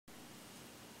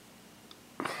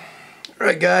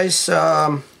Alright guys,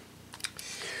 I'm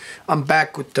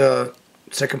back with the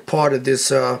second part of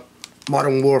this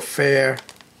Modern Warfare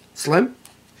Slim.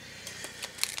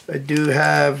 I do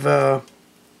have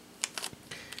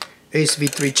Ace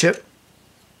V3 chip,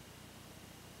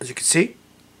 as you can see.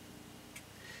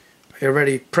 I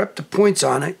already prepped the points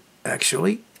on it,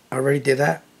 actually. I already did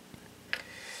that.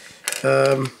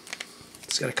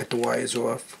 Just gotta cut the wires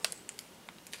off.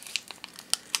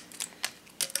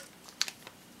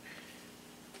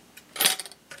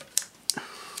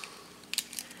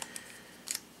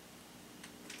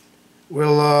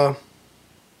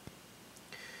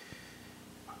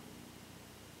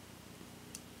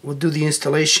 We'll do the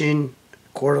installation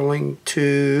according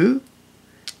to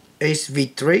Ace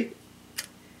V3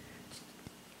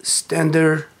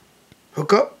 standard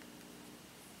hookup,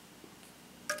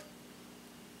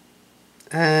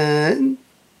 and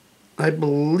I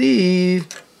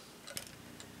believe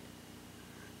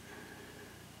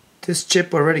this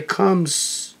chip already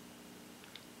comes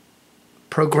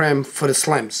programmed for the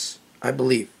Slims, I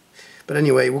believe. But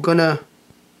anyway, we're gonna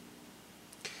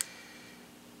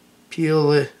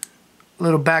peel a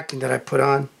little backing that I put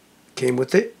on, came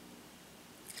with it.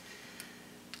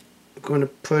 I'm gonna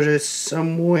put it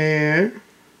somewhere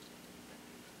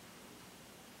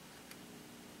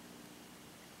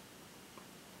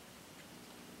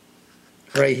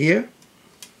right here.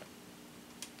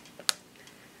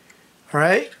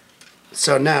 Alright,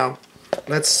 so now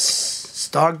let's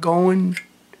start going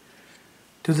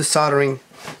to the soldering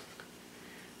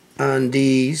on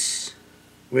these,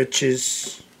 which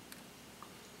is,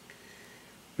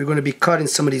 we're going to be cutting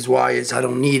some of these wires. I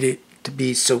don't need it to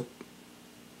be so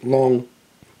long,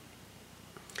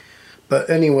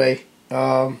 but anyway,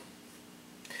 we're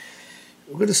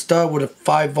going to start with a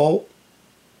 5-volt.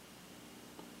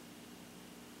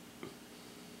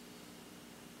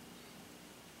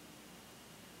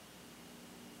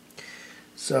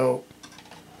 So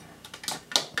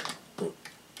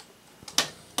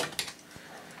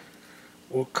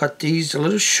we'll cut these a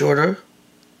little shorter.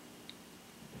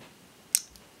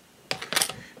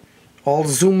 I'll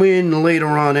zoom in later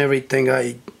on everything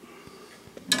that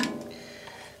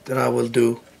I will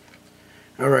do.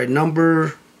 Alright,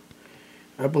 number,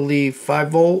 I believe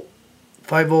 5-volt.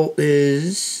 5-volt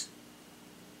is,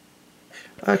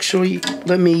 actually,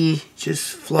 let me just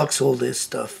flux all this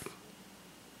stuff.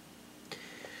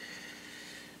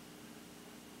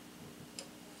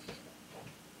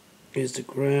 Here's the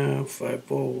ground,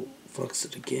 5-volt, flux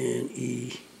it again,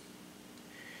 E,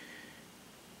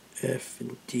 F,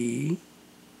 and D.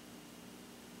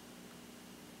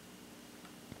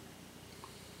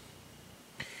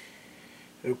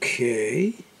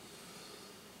 Okay.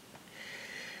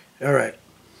 Alright.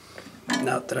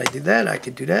 Now that I did that, I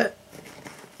can do that.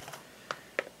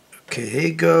 Okay,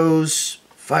 here goes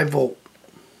 5-volt.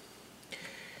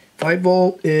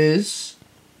 5-volt is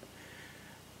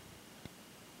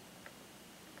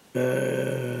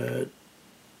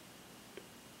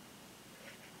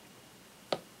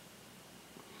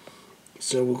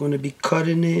so we're going to be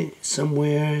cutting it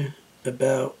somewhere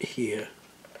about here.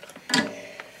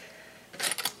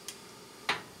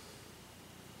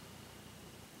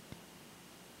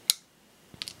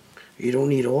 You don't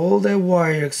need all that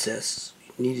wire excess.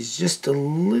 You need is just a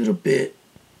little bit.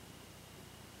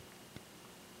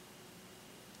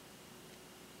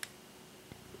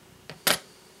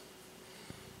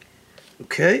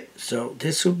 Okay, so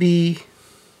this will be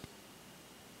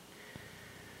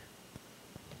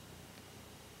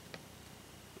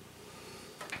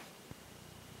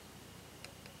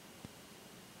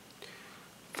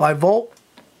 $5-volt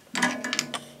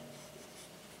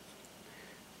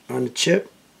on the chip.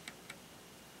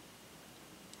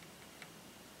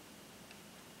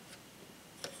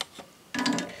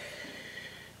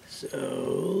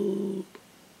 So,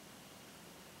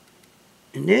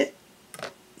 and it.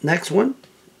 Next one,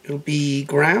 it'll be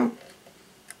ground.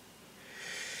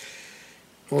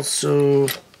 Also,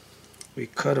 we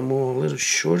cut them all a little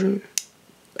shorter.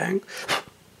 Bang.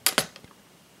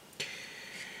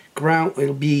 Ground,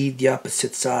 it'll be the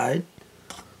opposite side.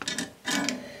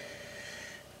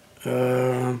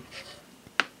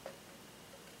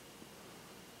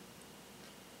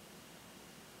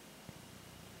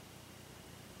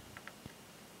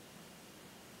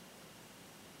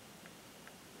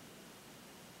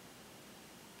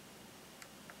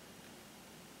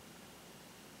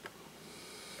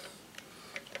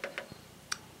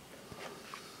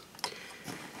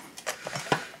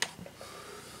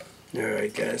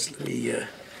 Alright guys, let me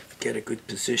get a good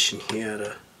position here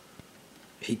to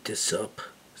heat this up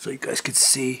so you guys can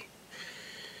see.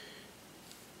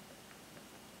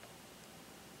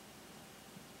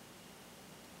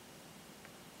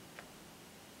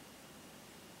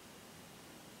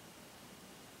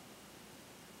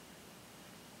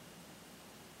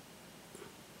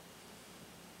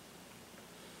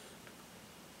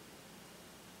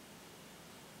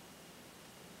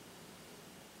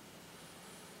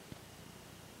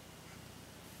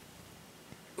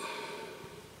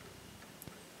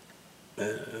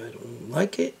 I don't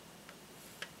like it.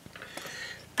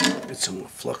 Get some more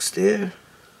flux there.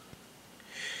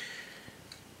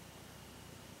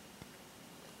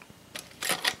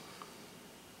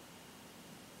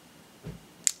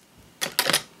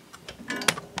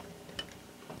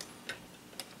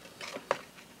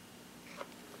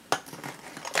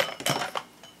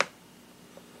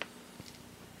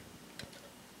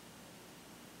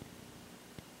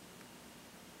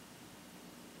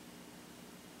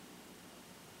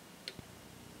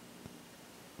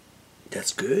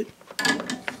 That's good.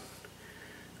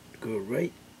 Go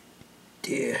right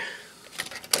there.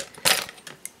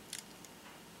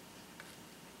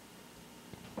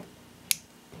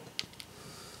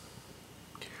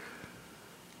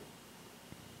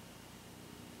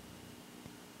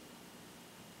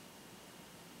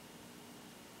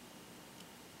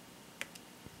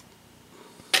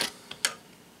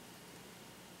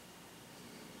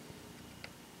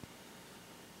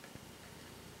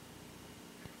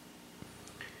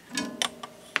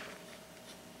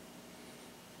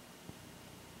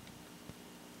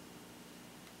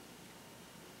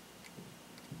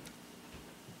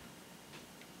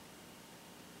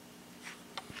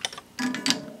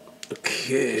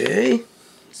 Okay,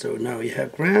 so now we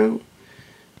have ground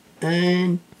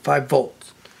and 5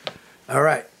 volts. All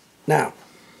right, now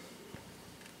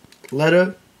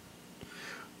letter,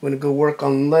 we're gonna go work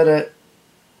on letter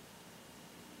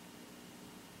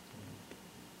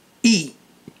E,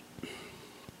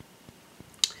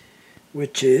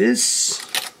 which is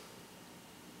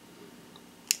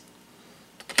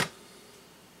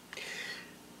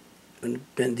I'm gonna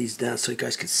bend these down so you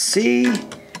guys can see.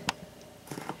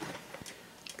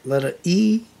 Letter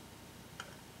E,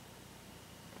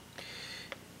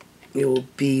 it will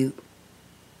be,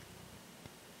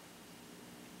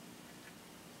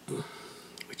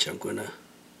 which I'm gonna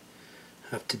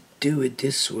have to do it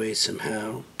this way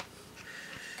somehow.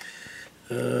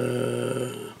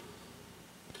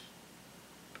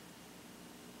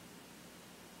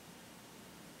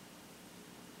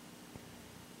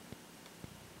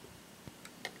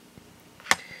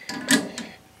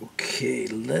 Okay,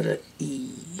 letter E.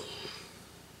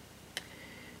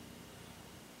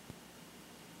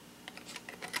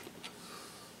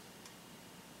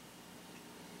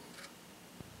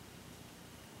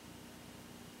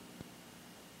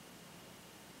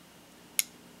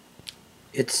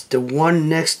 It's the one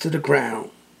next to the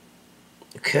ground.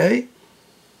 Okay?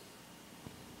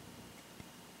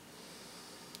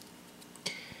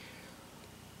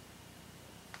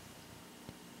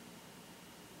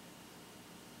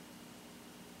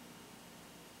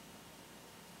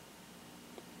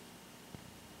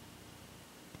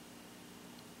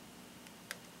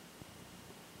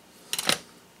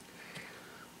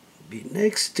 Be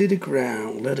next to the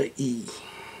ground, letter E.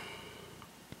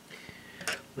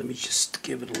 Let me just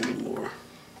give it a little more.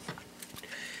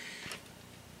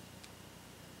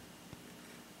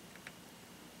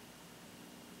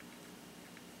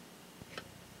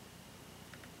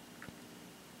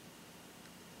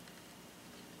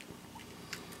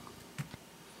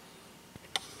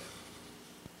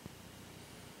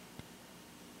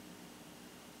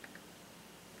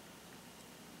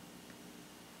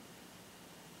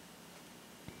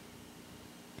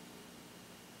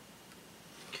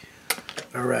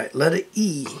 All right, letter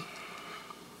E.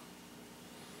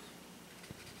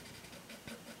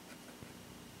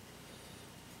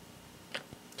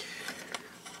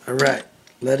 All right,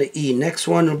 letter E. Next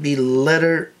one will be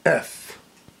letter F,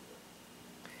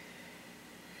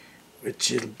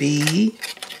 which will be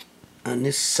on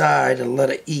this side of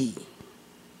letter E.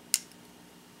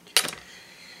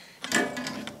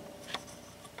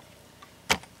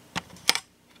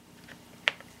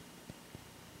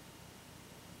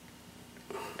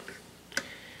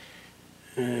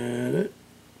 And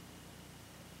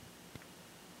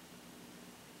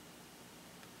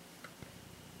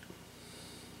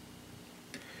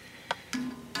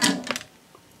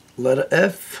letter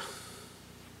F.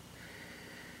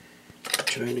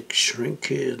 Trying to shrink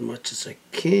it as much as I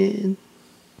can.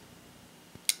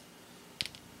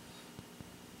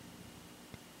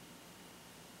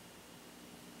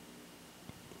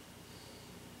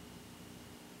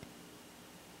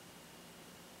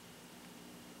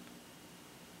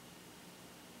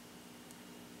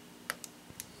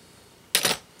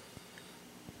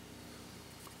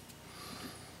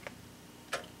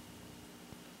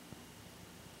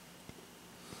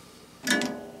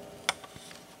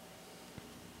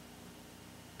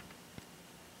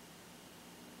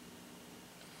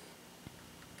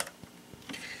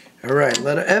 All right,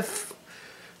 letter F,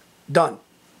 done.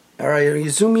 All right, you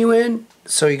zoom you in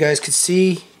so you guys can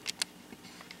see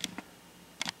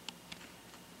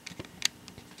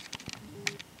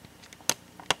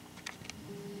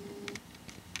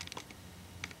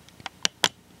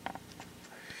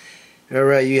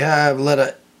Alright, you have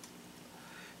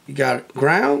you got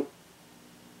ground,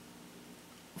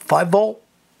 5 volt,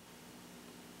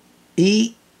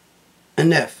 E,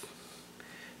 and F.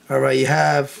 Alright, you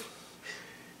have,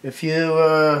 if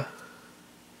you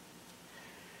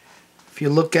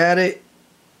look at it,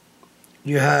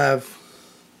 you have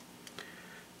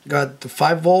got the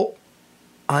 5 volt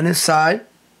on this side,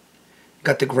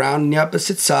 got the ground on the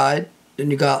opposite side, then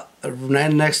you got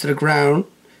right next to the ground,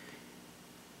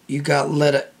 you got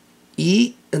letter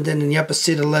E, and then in the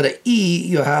opposite of letter E,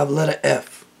 you have letter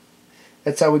F.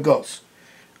 That's how it goes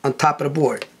on top of the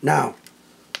board. Now,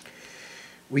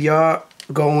 we are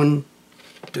going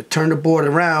to turn the board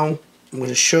around. I'm going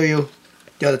to show you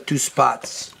the other 2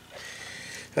 spots.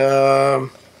 How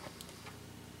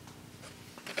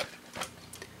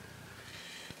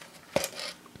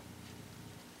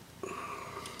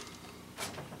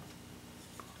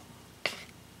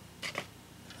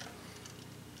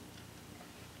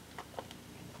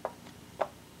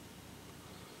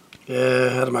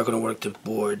am I going to work the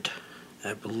board?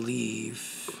 I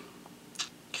believe...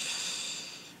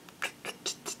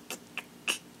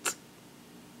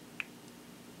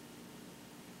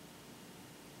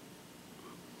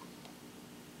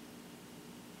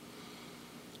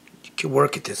 you can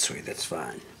work it this way, that's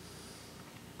fine.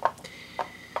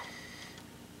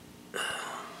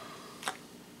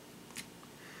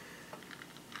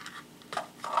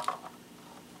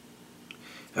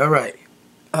 Alright.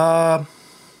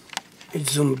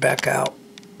 Let's zoom back out.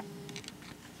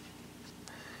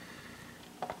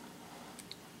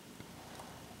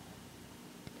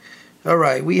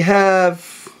 Alright, we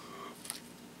have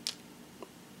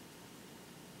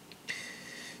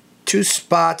 2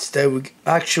 spots that we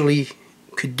actually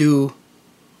could do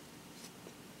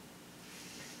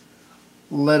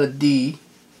letter D.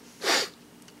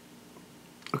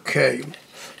 Okay.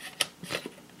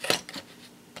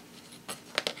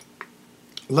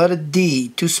 Letter D,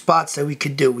 2 spots that we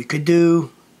could do. We could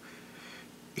do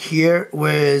here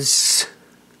was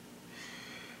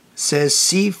says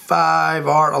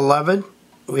C5R11.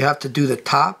 We have to do the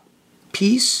top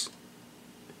piece.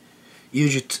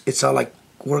 Usually it's all like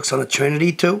works on a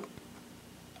trinity too.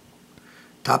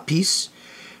 Top piece.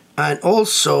 And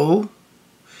also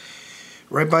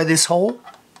right by this hole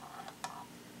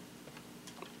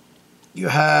you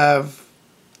have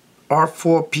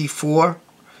R4P4.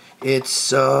 It's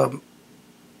the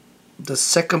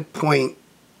second point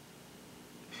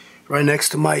right next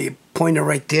to my pointer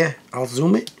right there. I'll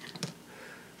zoom it.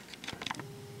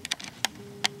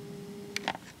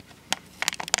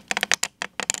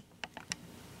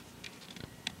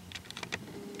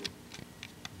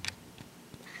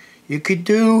 You could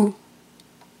do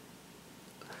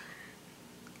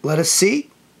letter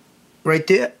C right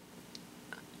there.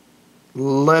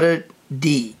 Letter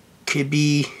D could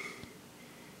be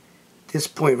this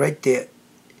point right there,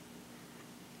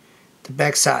 the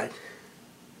back side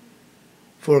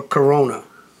for Corona.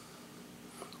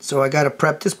 So I got to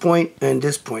prep this point and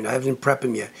this point. I haven't prepped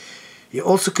them yet. You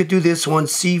also could do this one,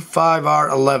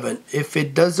 C5R11. If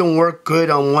it doesn't work good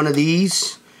on one of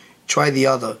these, try the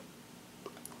other.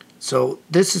 So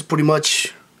this is pretty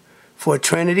much for a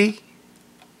trinity.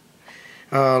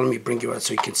 Let me bring you out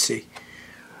so you can see.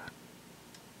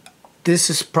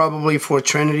 This is probably for a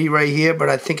trinity right here, but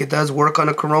I think it does work on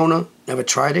a Corona. Never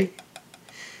tried it.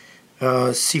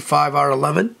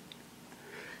 C5R11.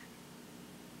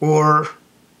 Or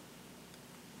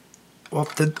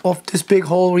off this big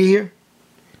hole right here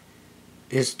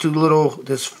is 2 little,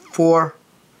 there's 4.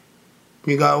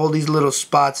 You got all these little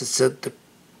spots. It's at the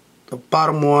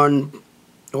bottom one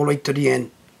all the way to the end.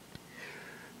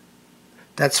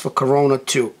 That's for Corona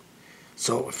too.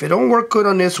 So if it don't work good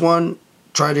on this one,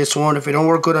 try this one. If it don't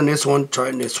work good on this one,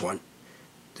 try this one.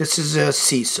 This is a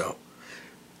C, so.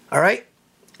 Alright,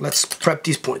 let's prep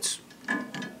these points.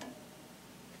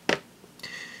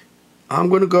 I'm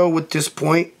going to go with this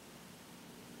point.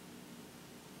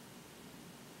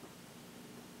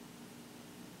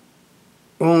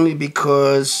 Only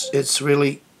because it's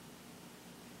really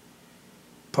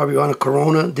probably on a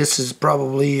Corona. This is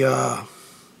probably on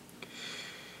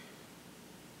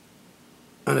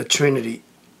a Trinity.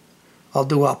 I'll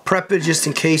prep it just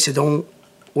in case it don't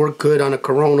work good on a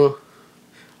Corona.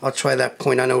 I'll try that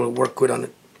point. I know it'll work good on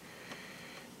it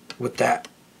with that.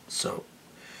 So,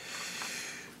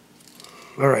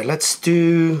 all right, let's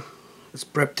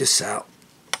prep this out.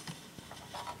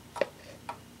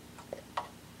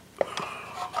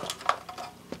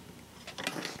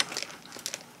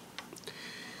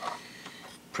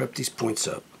 Prep these points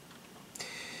up.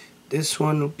 This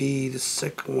one will be, the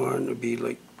second one will be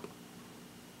like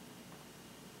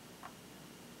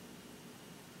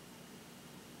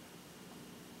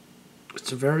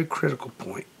It's a very critical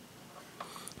point.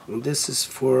 And this is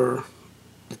for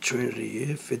the Trinity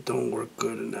if it don't work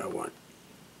good in that one.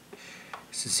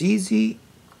 This is easy.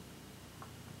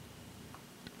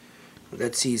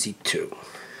 That's easy too.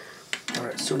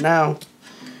 Alright, so now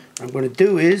what I'm going to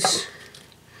do is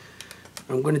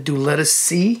I'm going to do letter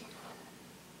C,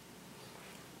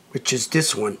 which is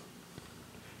this one.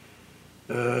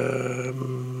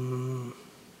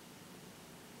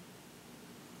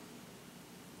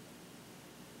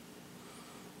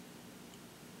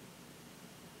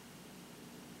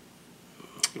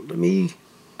 Let me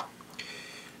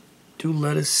do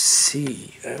letter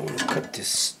C. I want to cut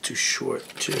this too short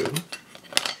too.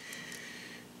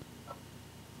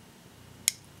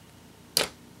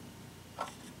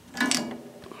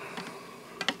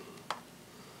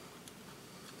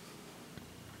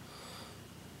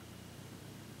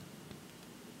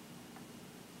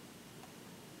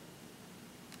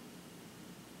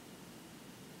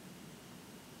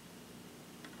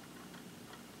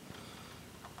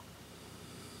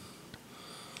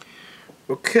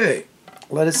 Okay,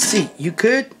 let us see. You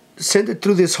could send it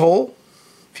through this hole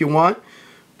if you want,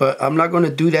 but I'm not going to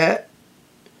do that.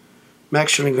 I'm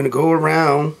actually going to go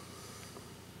around.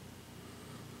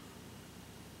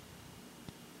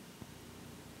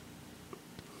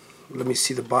 Let me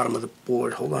see the bottom of the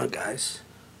board. Hold on, guys.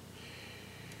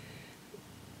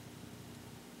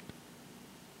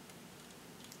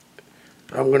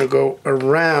 I'm going to go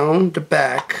around the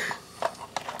back.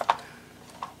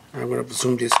 I'm going to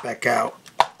zoom this back out.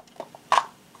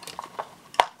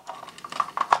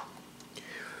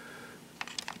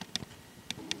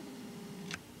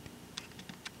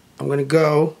 I'm going to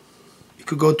go, you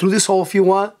could go through this hole if you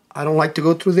want. I don't like to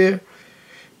go through there,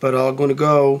 but I'm going to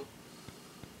go,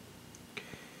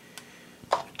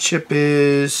 chip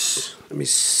is, let me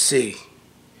see.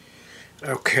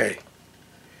 Okay.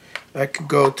 I could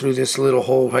go through this little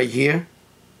hole right here.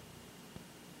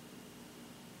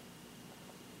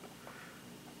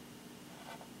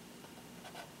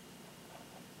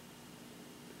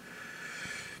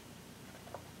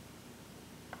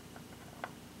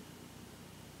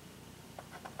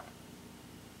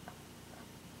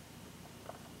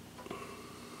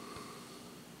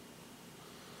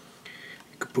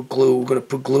 Put glue. We're going to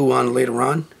put glue on later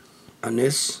on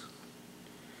this.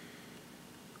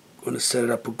 I'm going to set it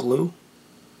up with glue.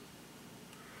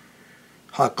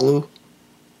 Hot glue.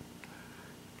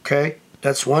 Okay,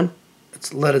 that's one.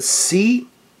 Let's let it C.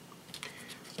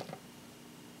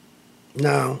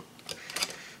 Now,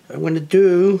 I'm going to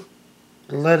do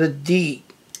letter D.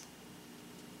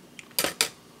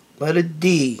 Letter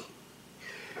D.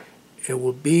 It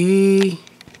will be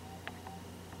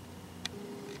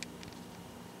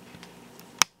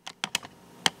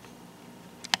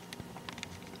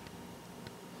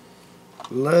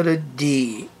letter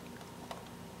D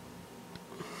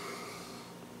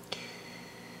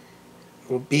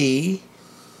will be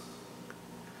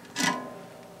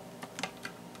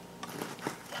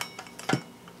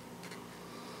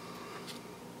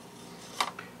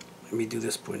let me do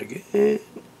this point again.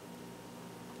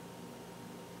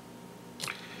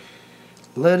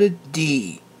 Letter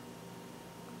D.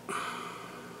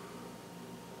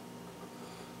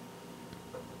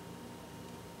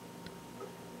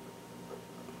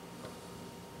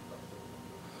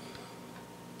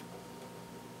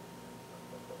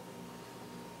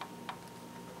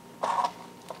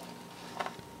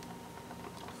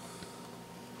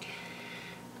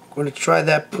 I'm going to try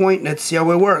that point. Let's see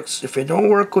how it works. If it don't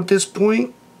work with this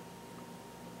point,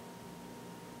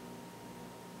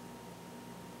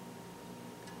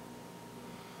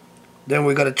 then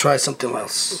we got to try something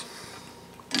else.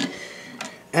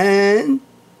 And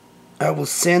I will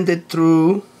send it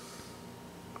through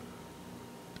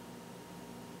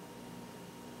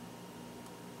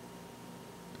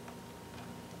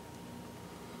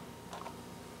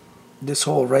this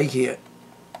hole right here.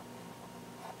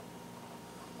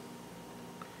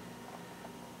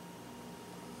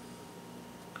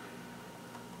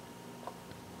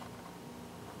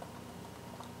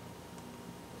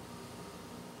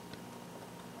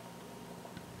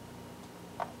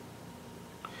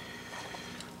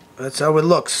 That's how it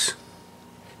looks.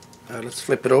 Let's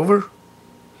flip it over.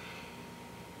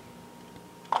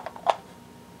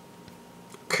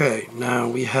 Okay, now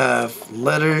we have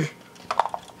letter.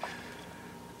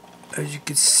 As you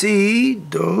can see,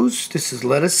 this is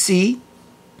letter C,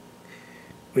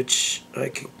 which I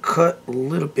can cut a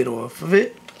little bit off of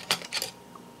it.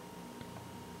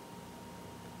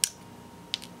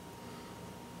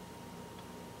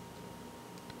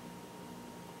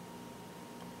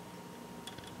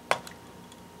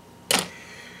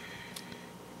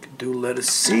 do letter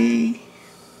C.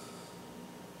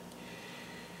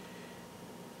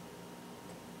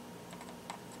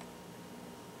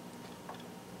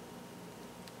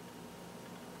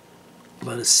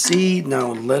 Letter C,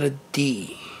 now letter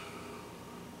D.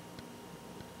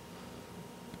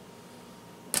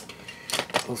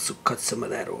 Also cut some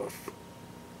of that off.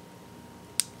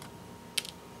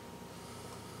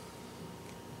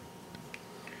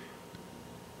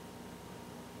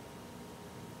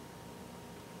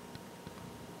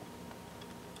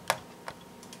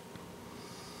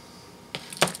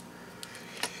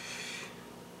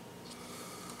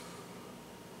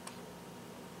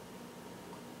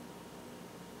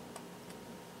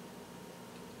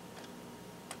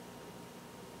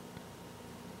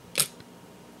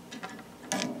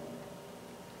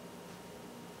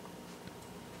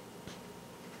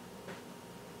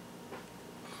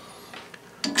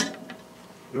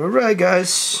 Alright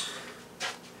guys,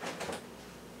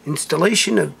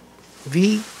 installation of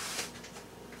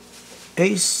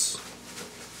Ace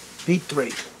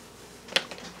V3.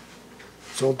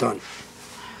 It's all done.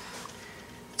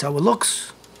 That's how it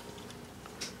looks.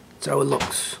 That's how it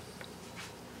looks.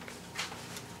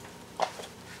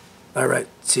 Alright,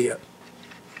 see ya.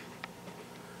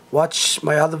 Watch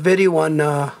my other video on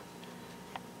a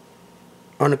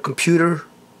computer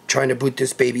trying to boot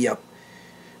this baby up.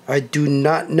 I do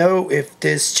not know if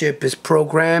this chip is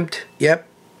programmed. Yep.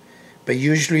 But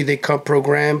usually they come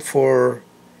programmed for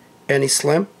any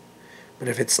Slim. But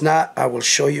if it's not, I will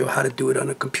show you how to do it on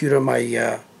a computer,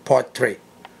 my part 3.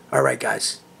 Alright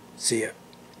guys. See ya.